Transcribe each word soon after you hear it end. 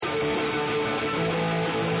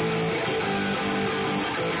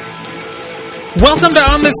Welcome to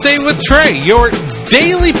On This Day with Trae, your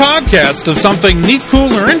daily podcast of something neat, cool,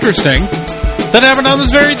 or interesting that happened on this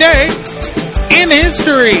very day in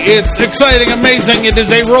history. It's exciting, amazing. It is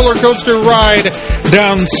a roller coaster ride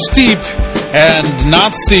down steep and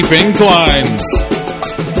not steep inclines,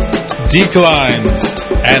 declines,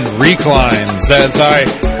 and reclines as I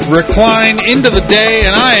recline into the day.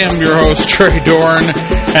 And I am your host, Trae Dorn.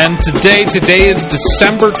 And today is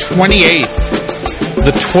December 28th.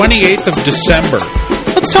 The 28th of December.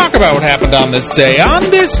 Let's talk about what happened on this day. On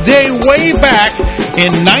this day, way back in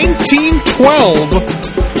 1912,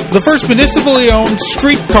 the first municipally owned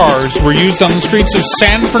streetcars were used on the streets of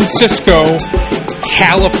San Francisco,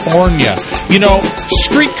 California. You know,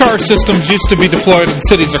 streetcar systems used to be deployed in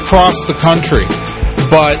cities across the country,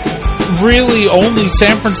 but really only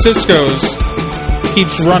San Francisco's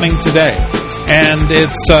keeps running today. And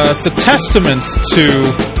it's a testament to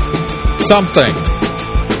something.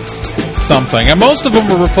 And most of them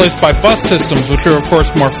were replaced by bus systems, which are, of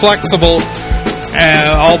course, more flexible,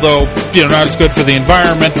 although, not as good for the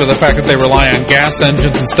environment, for the fact that they rely on gas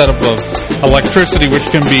engines instead of electricity, which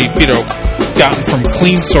can be, gotten from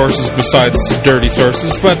clean sources besides dirty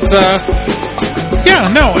sources. But,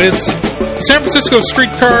 San Francisco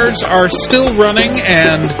streetcars are still running,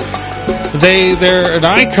 and they're an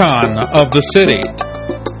icon of the city.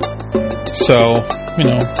 So,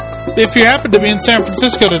 if you happen to be in San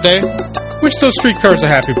Francisco today, wish those streetcars a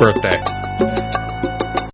happy birthday.